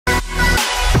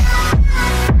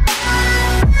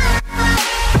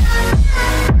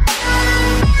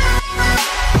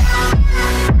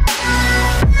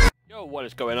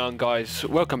What's going on, guys?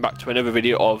 Welcome back to another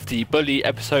video of the Bully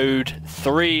episode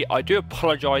 3. I do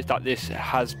apologise that this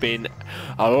has been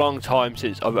a long time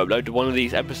since I've uploaded one of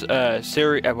these episodes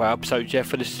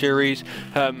for this series.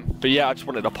 But yeah, I just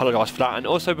wanted to apologise for that. And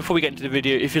also, before we get into the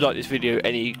video, if you like this video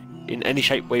in any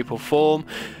shape, way or form,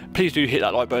 please do hit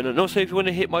that like button. And also, if you want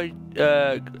to hit my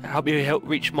help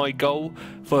reach my goal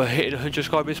for hitting 100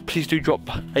 subscribers, please do drop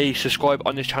a subscribe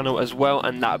on this channel as well,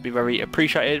 and that would be very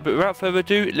appreciated. But without further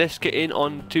ado, let's get in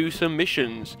on to some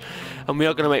missions, and we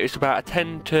are going to make this about a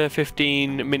 10 to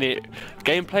 15 minute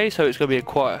gameplay, so it's going to be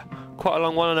quite a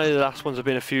long one. I know the last ones have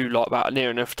been a few, like about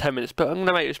near enough 10 minutes, but I'm going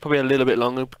to make this probably a little bit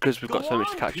longer because we've got so much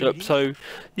to catch up. So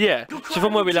yeah, so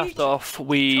from where we left off,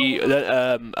 we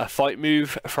learned a fight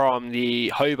move from the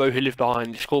hobo who lived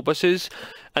behind the school buses,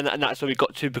 and that's where we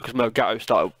got to because my gatto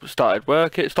stopped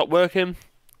working.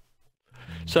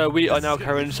 So we are now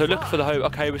carrying, so look for the hobo.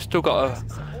 Okay, we've still got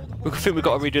we think we've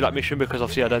got to redo that mission because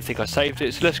obviously I don't think I saved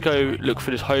it. So let's go look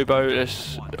for this hobo.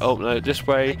 Oh no, this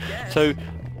way. So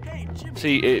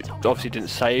see, it obviously didn't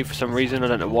save for some reason, I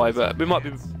don't know why, but we might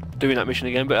be doing that mission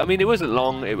again. But I mean, it wasn't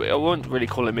long, I wouldn't really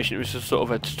call it a mission, it was just sort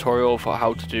of a tutorial for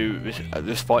how to do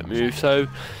this fight move. So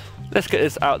let's get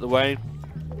this out of the way,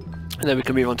 and then we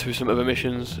can move on to some other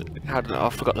missions. I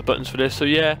forgot the buttons for this. So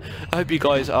yeah, I hope you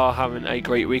guys are having a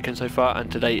great weekend so far, and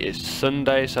today is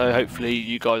Sunday, so hopefully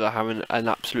you guys are having an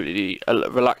absolutely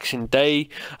relaxing day,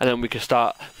 and then we can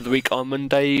start the week on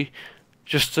Monday,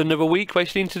 just another week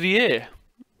basically into the year.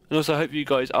 And also, I hope you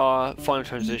guys are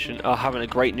having a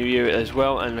great new year as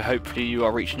well, and hopefully you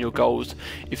are reaching your goals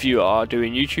if you are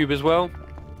doing YouTube as well.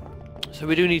 So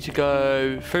we do need to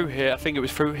go through here. I think it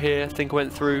was through here. I think I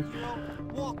went through,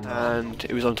 and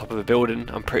it was on top of a building.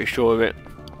 I'm pretty sure of it.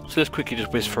 So let's quickly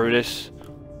just whiz through this.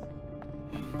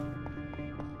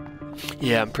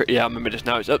 Yeah, I remember this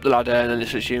now. It's up the ladder, and then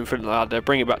it's literally in front of the ladder.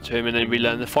 Bring it back to him, and then we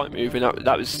learn the fight move, and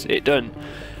that was it done.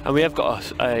 And we have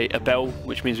got a bell,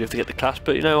 which means we have to get the class.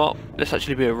 But you know what? Let's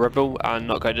actually be a rebel and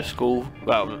not go to school.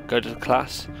 Well, go to the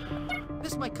class.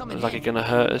 This might come in. Looks like it's gonna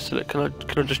hurt us. So look, can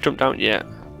I just jump down? Yeah.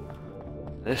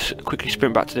 Let's quickly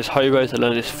sprint back to this hobo to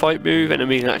learn this fight move, and then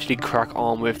we can actually crack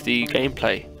on with the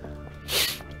gameplay.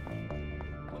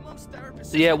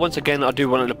 So yeah, once again, I do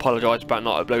want to apologise about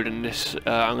not uploading this.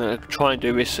 I'm going to try and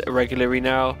do this regularly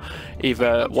now,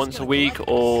 either once a week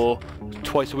or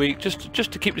twice a week, just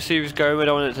to keep the series going. I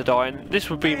don't want it to die. And this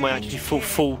would be my actually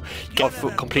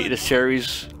I've completed a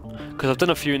series, because I've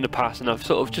done a few in the past, and I've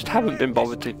sort of just haven't been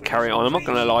bothered to carry on. I'm not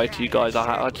going to lie to you guys,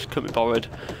 I just couldn't be bothered.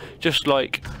 Just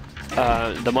like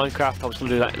the Minecraft, I was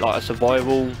going to do that like a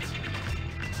survival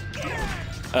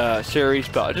series,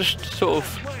 but I just sort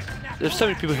of, there's so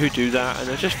many people who do that, and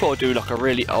I just thought I'd do like a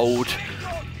really old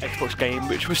Xbox game,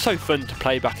 which was so fun to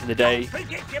play back in the day.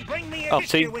 Oh,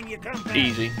 see?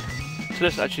 Easy. So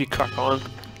let's actually crack on.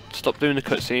 Stop doing the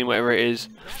cutscene, whatever it is.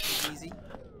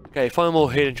 Okay, find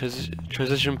more hidden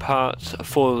transition parts,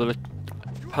 for the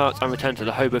parts, and return to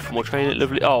the hobo for more training.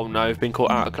 Lovely. Oh no, I've been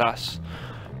caught out of class.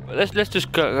 But let's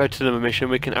just go to the mission.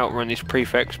 We can outrun these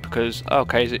prefects because,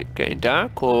 okay, is it getting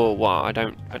dark or what? I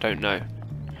don't know.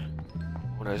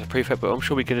 Well, there's a prefect, but I'm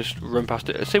sure we can just run past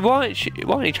it. See, why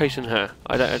aren't he chasing her?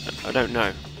 I don't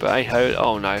know. But hey ho,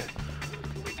 oh no.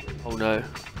 Oh no.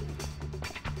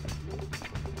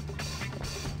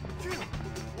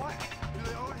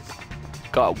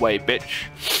 Got away, bitch.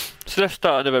 So let's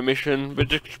start another mission. We're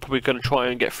just probably going to try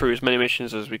and get through as many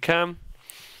missions as we can.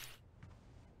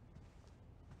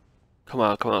 Come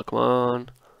on, come on, come on.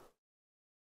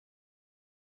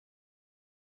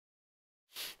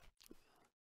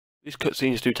 These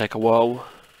cutscenes do take a while,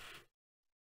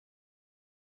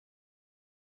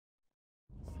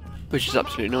 which is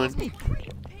absolutely annoying.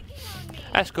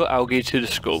 Escort Algae to the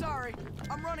school.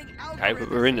 Okay,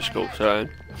 but we're in the school, so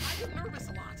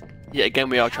yeah, again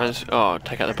we are trying to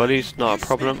take out the buddies, not a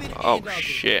problem. Oh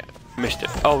shit, missed it.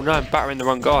 Oh no, I'm battering the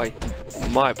wrong guy.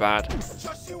 My bad.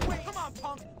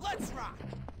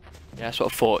 Yeah, that's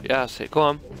what I thought. Yeah, that's it. Go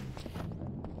on.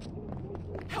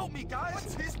 Help me, guys.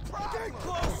 What's his problem? Get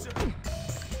closer.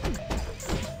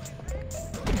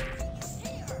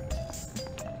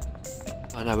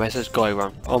 I know, where's this guy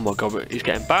run? Oh my god, he's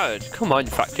getting battered. Come on,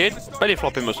 you fat kid. Belly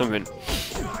flop him or something.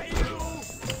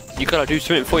 You gotta do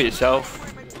something for yourself.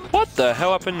 What the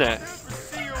hell happened there?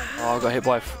 Oh, I got hit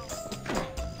by.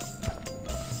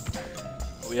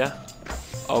 Oh yeah?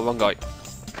 Oh, wrong guy.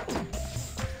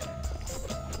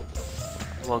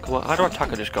 Come on, come on. How do I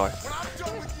tackle this guy?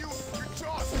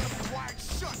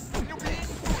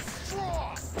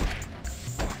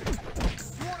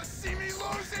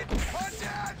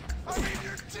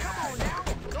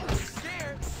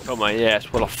 Come on,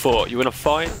 yes, well I thought. You wanna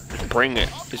fight? bring it.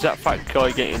 Is that fat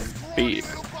guy getting beat?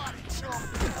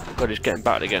 God, he's getting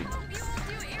battered again.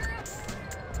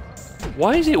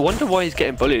 Why is he? I wonder why he's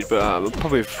getting bullied, but we'll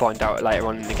probably find out later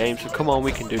on in the game. So come on,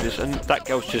 we can do this. And that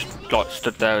girl's just like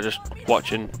stood there, just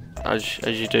watching as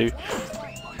you do.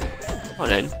 Come on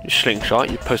then, you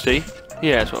slingshot, you pussy.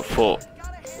 Yeah, that's what I thought.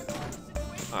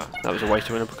 Ah, that was a waste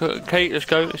of an uppercut. Okay, let's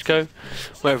go, let's go.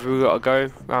 Wherever we gotta go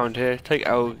round here. Take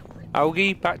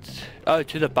Algie back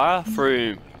to the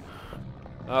bathroom.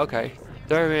 Okay.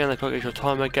 Very on the clock is your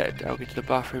timer. Get Algie to the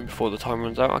bathroom before the time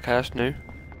runs out. Okay, that's new.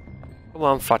 Come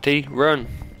on, fatty, run.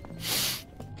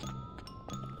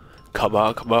 Come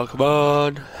on, come on, come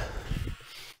on.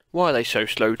 Why are they so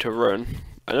slow to run?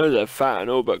 I know they're fat and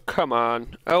all, but come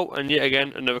on. Oh, and yet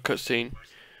again, another cutscene.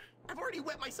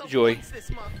 Joy.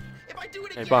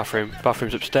 Okay, bathroom.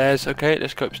 Bathroom's upstairs. Okay,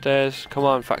 let's go upstairs. Come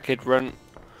on, fat kid, run.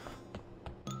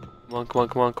 Come on, come on,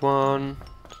 come on, come on.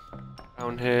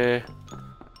 Down here.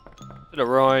 To the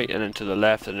right, and then to the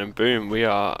left, and then boom, we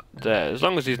are there. As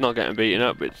long as he's not getting beaten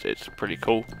up, it's pretty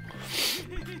cool.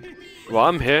 Well,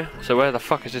 I'm here, so where the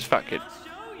fuck is this fat kid?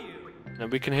 And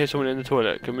we can hear someone in the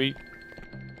toilet. Can we?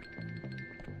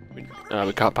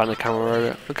 We can't pan the camera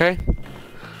over. Okay.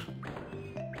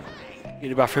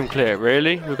 Keep the bathroom clear.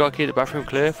 Really? We've got to keep the bathroom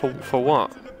clear for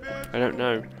what? I don't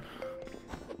know.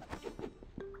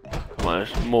 Come on,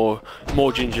 there's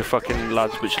more ginger fucking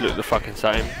lads which look the fucking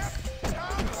same.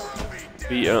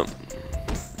 Beat up.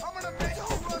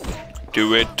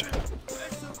 Do it.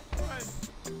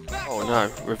 Oh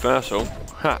no, reversal.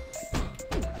 Ha.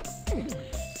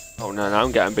 Oh no, now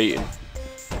I'm getting beaten.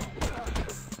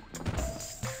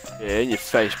 Yeah, in your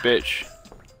face, bitch.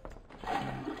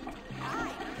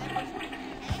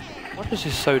 What does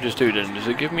this sodas do then? Does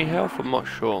it give me health? I'm not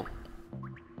sure.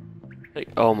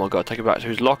 Oh my god, take it back to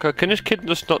his locker. Can this kid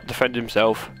just not defend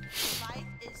himself?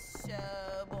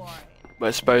 But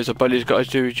I suppose the bully's got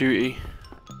to do his duty.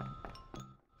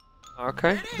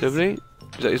 Okay, lovely.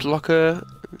 Is that his locker?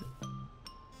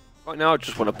 Right now I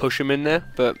just want to push him in there,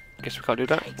 but I guess we can't do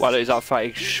that. Well, it is our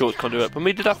fatty shorts can't do it. But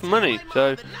we did that for money,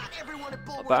 so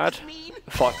not bad.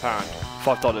 £5.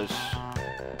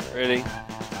 $5. Really?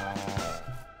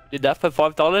 Did that for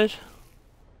 $5?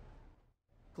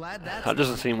 That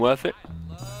doesn't seem worth it.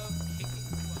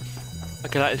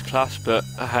 Okay, that is class, but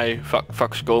hey,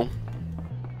 fuck school.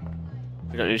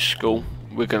 We don't need school.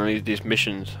 We're gonna need these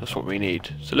missions. That's what we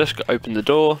need. So let's go open the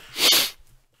door.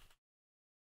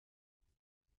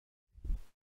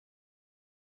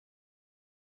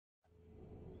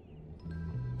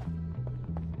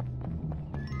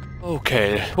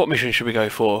 Okay, what mission should we go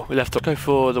for? We left. Go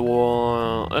for the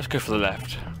one. Let's go for the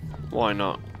left. Why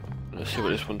not? Let's see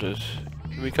what this one does.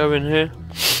 Can we go in here?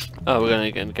 Oh, we're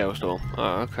gonna get in the girls' door.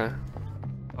 Oh, okay.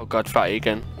 Oh god, fatty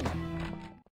again.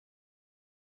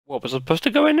 What, was I supposed to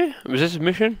go in here? Was this a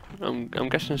mission? I'm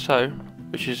guessing so.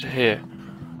 Which is here.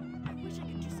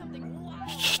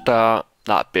 Start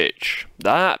that bitch.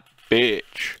 That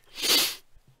bitch.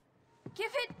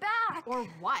 Give it back. Or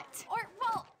what? Or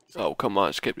well. Oh come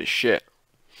on, skip this shit.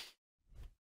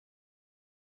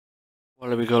 What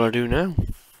are we gonna do now?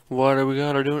 What are we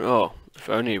gonna do? Oh, if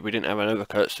only we didn't have another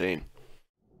cutscene.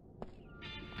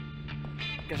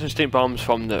 Get some steam bombs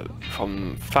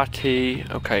from Fatty.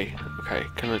 Okay.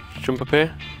 Can I jump up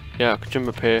here? Yeah, I can jump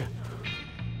up here.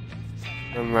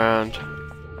 Come round.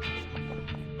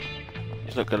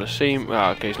 He's not gonna see me.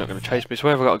 Oh, okay, he's not gonna chase me. So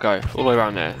where have I got to go? All the way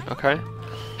around there. Okay.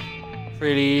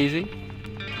 Really easy.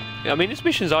 Yeah, I mean, these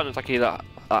missions aren't exactly that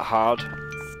hard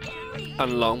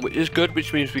and long, which is good.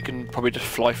 Which means we can probably just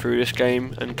fly through this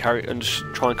game and just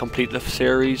try and complete the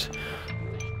series,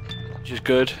 which is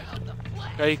good.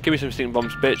 Okay, give me some steam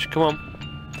bombs, bitch. Come on.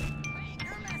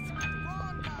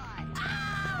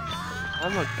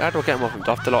 How do I get him off him?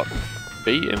 Do I have to like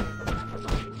beat him?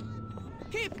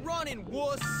 Keep running,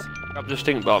 wuss. Grab the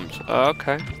stink bombs.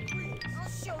 Okay.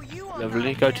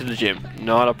 Lovely. Go to the gym.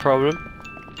 Not a problem.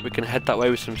 We can head that way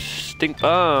with some stink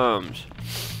bombs.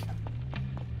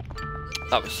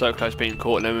 That was so close being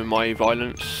caught then with my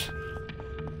violence.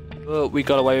 But we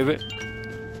got away with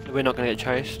it. We're not going to get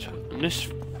chased. And this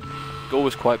goal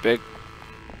was quite big.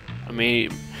 I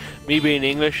mean, me being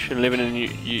English and living in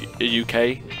the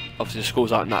UK, obviously the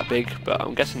schools aren't that big, but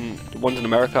I'm guessing the ones in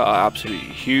America are absolutely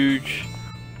huge.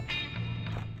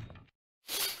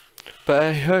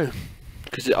 But hey,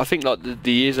 because I think like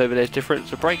the years over there is different.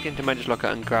 So break into Major's locker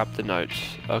and grab the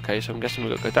notes. Okay, so I'm guessing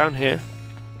we've got to go down here,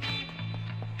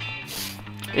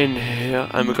 in here,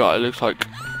 and we've got, it looks like,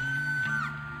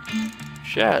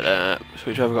 shut up. So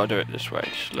which way we've got to do it? This way,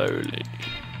 slowly.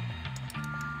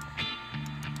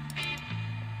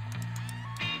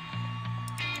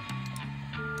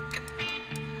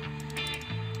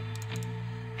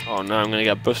 Oh no, I'm gonna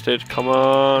get busted. Come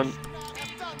on.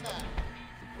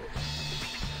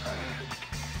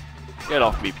 Get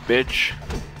off me, bitch.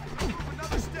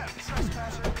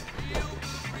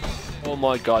 Oh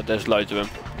my god, there's loads of them.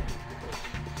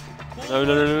 No,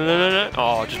 no, no, no, no, no, no.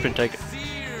 Oh, I've just been taken.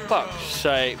 Fuck's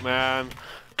sake, man.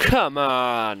 Come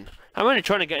on. I'm only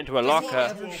trying to get into a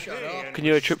locker. Can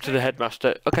you do a trip to the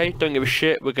headmaster? Okay, don't give a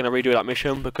shit. We're going to redo that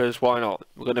mission because why not?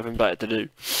 We've got nothing better to do.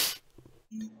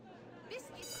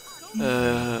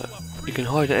 You can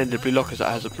hide at end of blue lockers that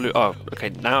has a blue... Oh, okay,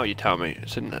 now you tell me.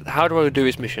 So how do I do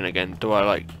this mission again? Do I,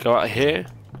 like, go out here?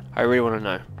 I really want to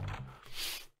know.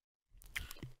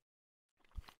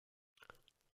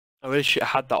 I wish it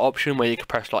had that option where you could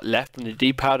press like left on the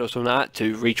D-pad or something like that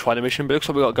to retry the mission, but it looks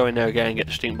like we've got to go in there again and get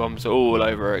the stink bombs all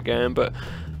over again. But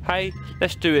hey,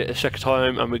 let's do it a second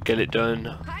time and we get it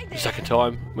done the second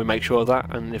time. We make sure of that,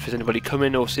 and if there's anybody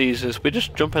coming or sees us, we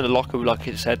just jump in the locker like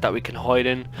it said that we can hide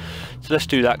in. So let's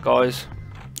do that, guys.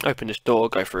 Open this door,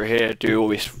 go through here, do all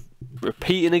this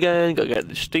repeating again, gotta get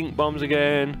the stink bombs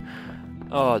again.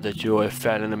 Oh, the joy of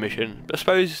failing the mission. I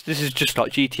suppose this is just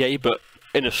like GTA but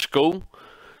in a school.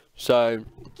 So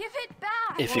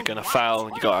if you're gonna fail,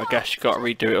 I guess you gotta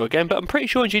redo it again. But I'm pretty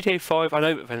sure in GTA 5, I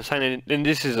know that I'm saying, and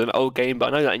this is an old game,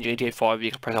 but I know that in GTA 5 you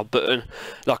can press a button,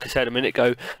 like I said a minute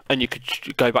ago, and you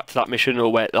could go back to that mission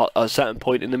or where at a certain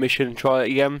point in the mission and try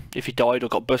it again if you died or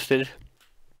got busted,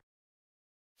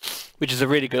 which is a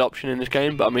really good option in this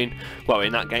game. But I mean, well,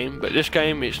 in that game, but this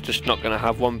game it's just not gonna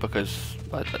have one because,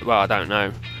 well, I don't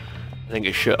know. I think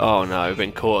it should. Oh no, we've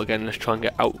been caught again. Let's try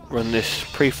and outrun this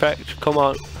prefect. Come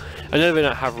on. I know they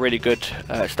don't have really good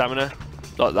stamina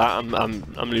like that.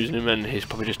 I'm losing him, and he's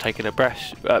probably just taking a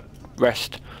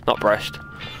rest, not breast.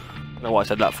 I don't know what I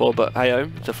said that for, but hey,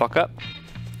 it's a fuck up.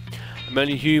 I'm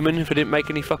only human if I didn't make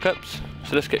any fuck ups.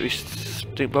 So let's get these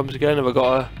stink bombs again. Have I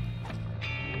got a?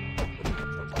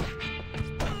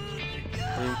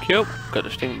 Thank you. Got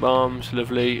the stink bombs.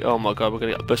 Lovely. Oh my god, we're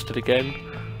gonna get busted again.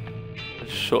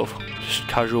 Just sort of just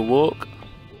casual walk.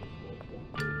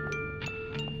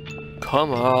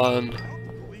 Come on,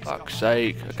 fuck's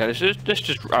sake. Okay, let's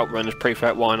just outrun this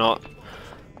prefect, why not?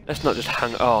 Let's not just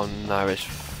hang... Oh no, it's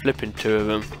flipping two of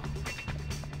them.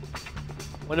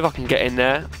 I wonder if I can get in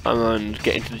there and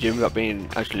get into the gym without being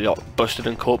actually like busted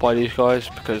and caught by these guys,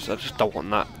 because I just don't want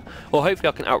that. Well, hopefully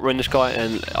I can outrun this guy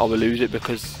and I will lose it,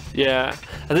 because, yeah,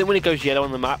 I think when it goes yellow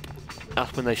on the map,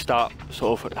 that's when they start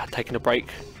sort of taking a break.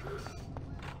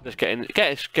 Let's get in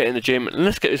the gym and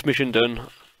let's get this mission done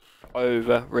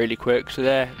over really quick. So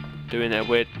they're doing their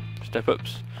weird step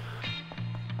ups.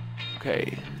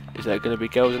 Okay, is there going to be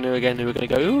girls in there again who are going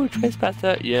to go, ooh,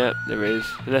 trespasser? Yeah, there is.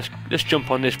 Let's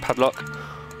jump on this padlock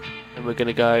and we're going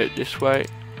to go this way.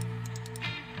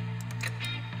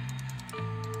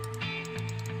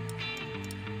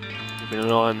 Keeping an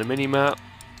eye on the mini map.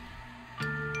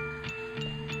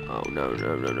 Oh no,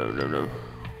 no, no, no, no, no.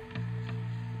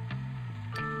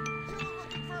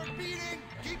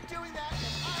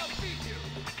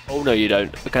 Oh no, you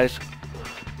don't. Okay.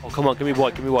 Oh come on, give me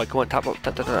white, come on, tap up,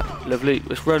 tap, tap, tap. Lovely.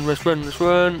 Let's run, let's run, let's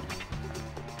run.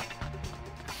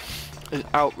 Let's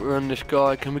outrun this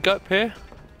guy. Can we go up here?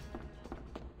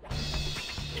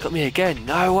 He's got me again.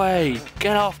 No way.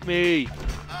 Get off me.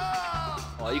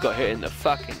 Oh, you got hit in the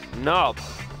fucking knob.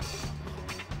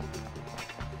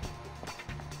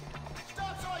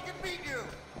 Stop so I can beat you.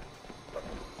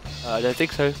 I don't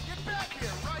think so.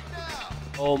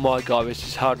 Oh my god, this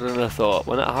is harder than I thought.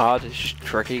 When it's hard, it's just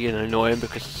tricky and annoying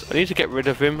because I need to get rid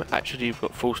of him. Actually, you've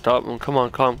got full start. And come on,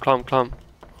 climb, climb, climb.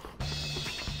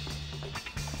 Is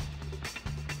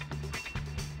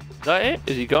that it?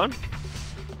 Is he gone?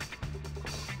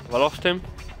 Have I lost him?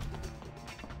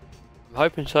 I'm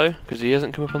hoping so, because he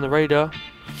hasn't come up on the radar.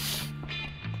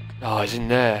 Oh, he's in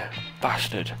there.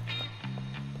 Bastard.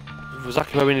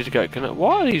 Exactly where we need to go.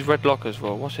 What are these red lockers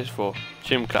for? What's this for?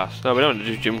 Gym class. No, we don't want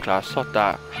to do gym class. Stop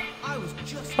that.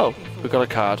 Oh, we got a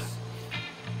card.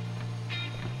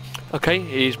 Okay,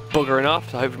 he's buggering off,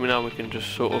 so hopefully now we can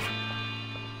just sort of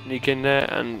sneak in there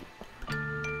and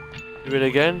do it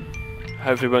again.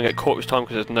 Hopefully we won't get caught this time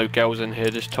because there's no girls in here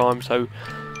this time, so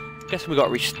I guess we got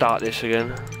to restart this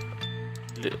again.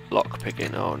 Lock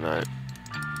picking. Oh no.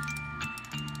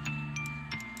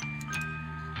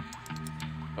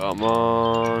 Come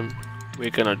on, we're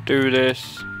gonna do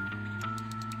this.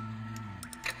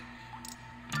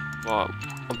 Right,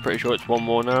 I'm pretty sure it's one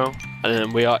more now. And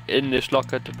then we are in this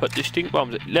locker to put the stink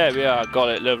bombs in. There we are, got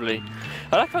it, lovely.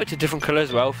 I like how it's a different colour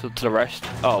as well to the rest.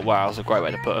 Oh wow, that's a great way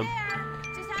to put them.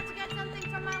 Just had to get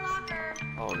something from my locker.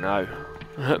 Oh no.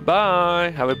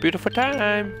 Bye, have a beautiful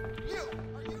time.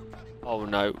 Oh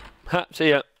no. Ha, see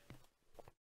ya.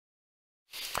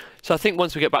 So I think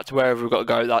once we get back to wherever we've got to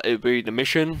go, that it would be the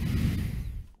mission.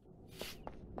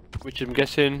 Which I'm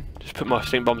guessing, just put my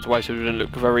stink bombs away so it doesn't look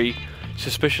very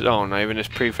suspicious. Oh no, even this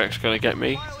prefect's gonna get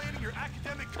me.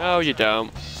 Oh, you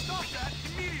don't.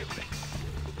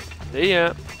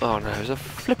 Yeah. Oh no, there's a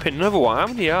flipping another one. How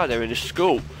many are there in this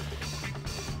school?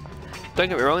 Don't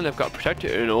get me wrong, they've got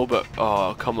protected and all, but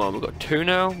oh come on, we've got 2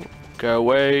 now. Go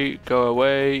away, go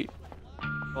away.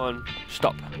 Come on,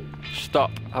 stop,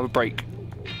 stop, have a break.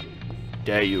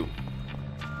 Dare you?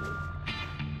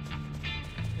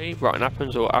 Okay, rotten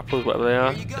apples or apples, whatever they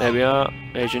are. There we are.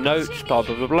 There's your notes. Blah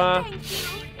blah blah blah. Thank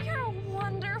you. You're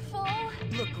wonderful.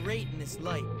 You look great in this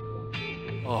light.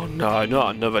 Oh no,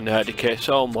 not another nerdy kiss.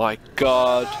 Oh my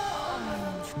god.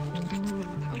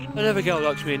 Another girl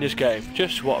likes me in this game.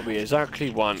 Just what we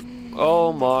exactly want.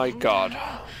 Oh my god.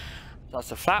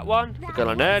 That's a fat one. We got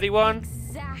a nerdy one.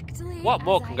 Exactly. What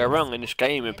more can go wrong in this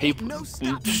game and people,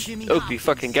 ugly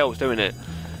fucking girls doing it?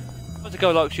 Once a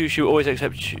girl likes you, she will always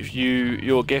accept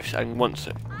your gifts and wants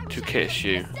to kiss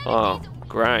you. Oh,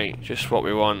 great. Just what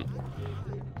we want.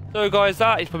 So guys,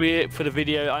 that is probably it for the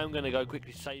video. I am going to go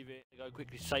quickly save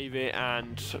it,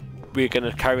 and we're going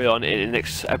to carry on in the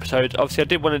next episode. Obviously I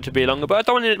did want it to be longer, but I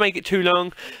don't want to make it too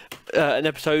long, an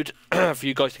episode for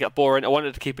you guys to get boring. I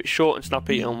wanted to keep it short and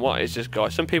snappy. And what is this,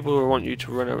 guys? Some people will want you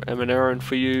to run an errand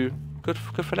for you. Good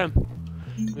for them.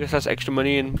 I guess that's extra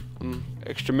money and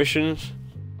extra missions.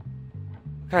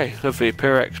 Okay, lovely.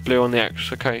 Pyrex, blue on the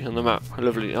X. Okay, on the map.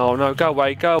 Lovely. Oh no, go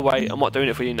away, go away. I'm not doing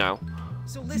it for you now.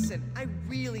 So listen, I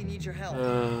really need your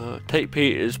help. Take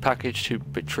Peter's package to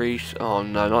Patrice. Oh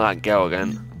no, not that girl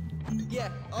again. Yeah.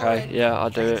 Okay, Alright. yeah, I'll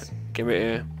do it. Give it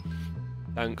here.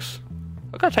 Thanks.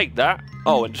 I'm gonna take that.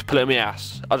 Oh, and just pull it in my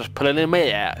ass. I'll just pull it in my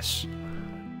ass.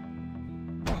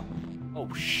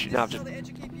 Oh shit! Now I've just.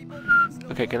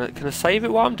 Okay, can I save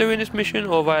it while I'm doing this mission,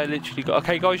 or have I literally got?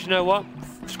 Okay, guys, you know what?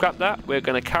 Scrap that. We're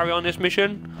gonna carry on this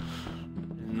mission.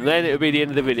 And then it'll be the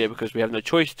end of the video because we have no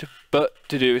choice but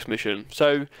to do this mission.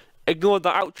 So ignore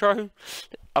that outro.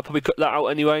 I'll probably cut that out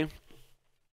anyway.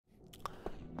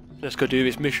 Let's go do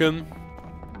this mission.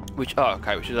 Which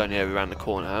which is only over around the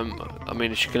corner. I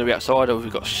mean, is she gonna be outside, or have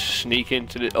we got to sneak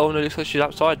into the? Oh no, looks like she's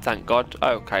outside. Thank God.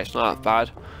 Okay, it's not that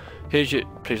bad. Here's your.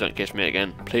 Please don't kiss me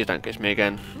again. Please don't kiss me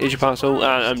again. Here's your parcel,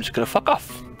 and I'm just gonna fuck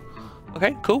off.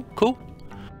 Okay, cool, cool.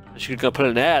 She's gonna put it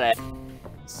in there.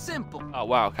 Simple. Oh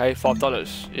wow, okay,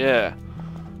 $5. Yeah.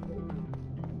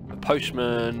 A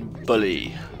postman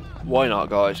bully. Why not,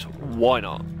 guys? Why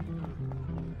not?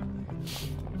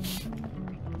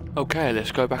 Okay,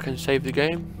 let's go back and save the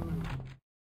game.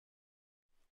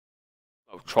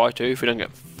 I'll try to if we don't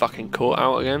get fucking caught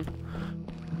out again.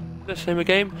 Let's save the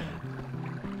game.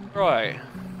 Right.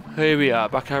 Here we are,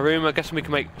 back in our room. I guess we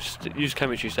can use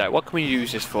chemistry set. What can we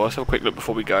use this for? Let's have a quick look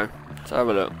before we go. Let's have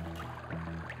a look.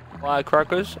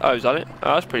 Firecrackers? Oh, is that it?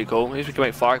 Oh, that's pretty cool. At least we can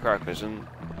make firecrackers and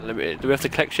limited. Do we have to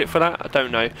collect shit for that? I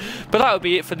don't know. But that would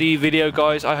be it for the video,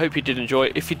 guys. I hope you did enjoy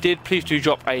it. If you did, please do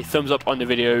drop a thumbs up on the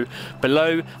video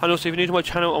below. And also, if you're new to my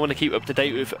channel, I want to keep up to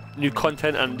date with new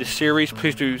content and this series,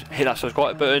 please do hit that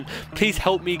subscribe button. Please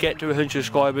help me get to 100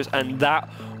 subscribers, and that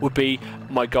would be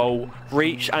my goal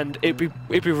reach. And it'd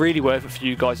be really worth it for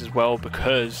you guys as well,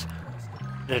 because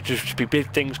there'll just be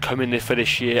big things coming for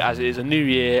this year, as it is a new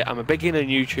year. I'm a beginner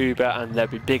YouTuber, and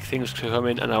there'll be big things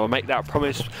coming, and I will make that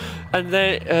promise. And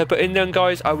then, but in then,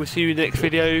 guys, I will see you in the next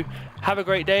video. Have a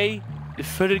great day. It's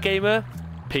Footed Gamer.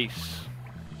 Peace.